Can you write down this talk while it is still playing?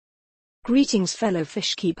Greetings fellow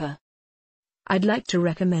fish keeper. I'd like to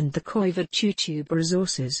recommend the Koivet YouTube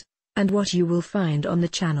resources, and what you will find on the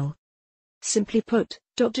channel. Simply put,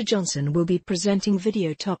 Dr. Johnson will be presenting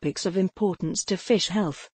video topics of importance to fish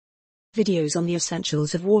health. Videos on the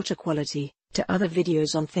essentials of water quality, to other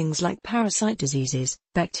videos on things like parasite diseases,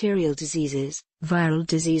 bacterial diseases, viral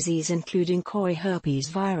diseases including koi herpes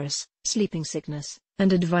virus, sleeping sickness,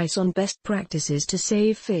 and advice on best practices to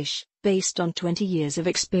save fish, based on 20 years of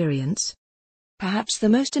experience. Perhaps the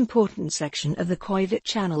most important section of the Koivet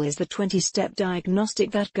channel is the 20-step diagnostic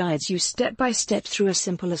that guides you step by step through a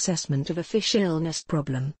simple assessment of a fish illness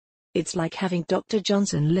problem. It's like having Dr.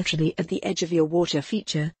 Johnson literally at the edge of your water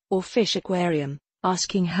feature, or fish aquarium,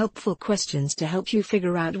 asking helpful questions to help you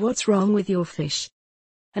figure out what's wrong with your fish.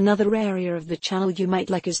 Another area of the channel you might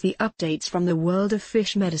like is the updates from the world of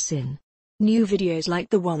fish medicine. New videos like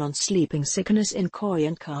the one on sleeping sickness in koi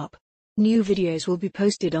and carp. New videos will be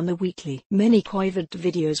posted on the weekly. Many Koivet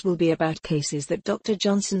videos will be about cases that Dr.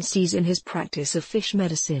 Johnson sees in his practice of fish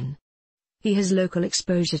medicine. He has local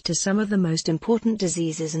exposure to some of the most important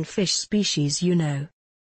diseases and fish species you know.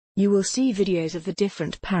 You will see videos of the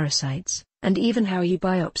different parasites, and even how he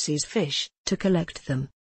biopsies fish, to collect them.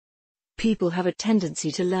 People have a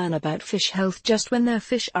tendency to learn about fish health just when their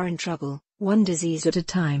fish are in trouble, one disease at a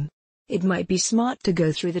time. It might be smart to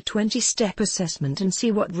go through the 20-step assessment and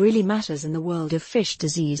see what really matters in the world of fish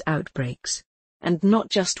disease outbreaks. And not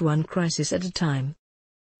just one crisis at a time.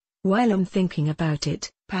 While I'm thinking about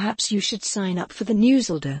it, perhaps you should sign up for the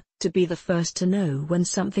newsletter, to be the first to know when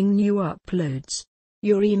something new uploads.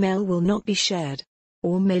 Your email will not be shared.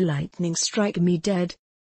 Or may lightning strike me dead.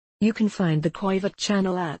 You can find the Koivet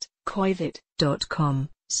channel at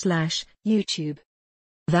koivet.com/YouTube.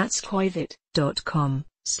 That's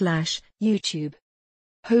koivet.com/YouTube.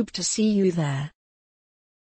 Hope to see you there.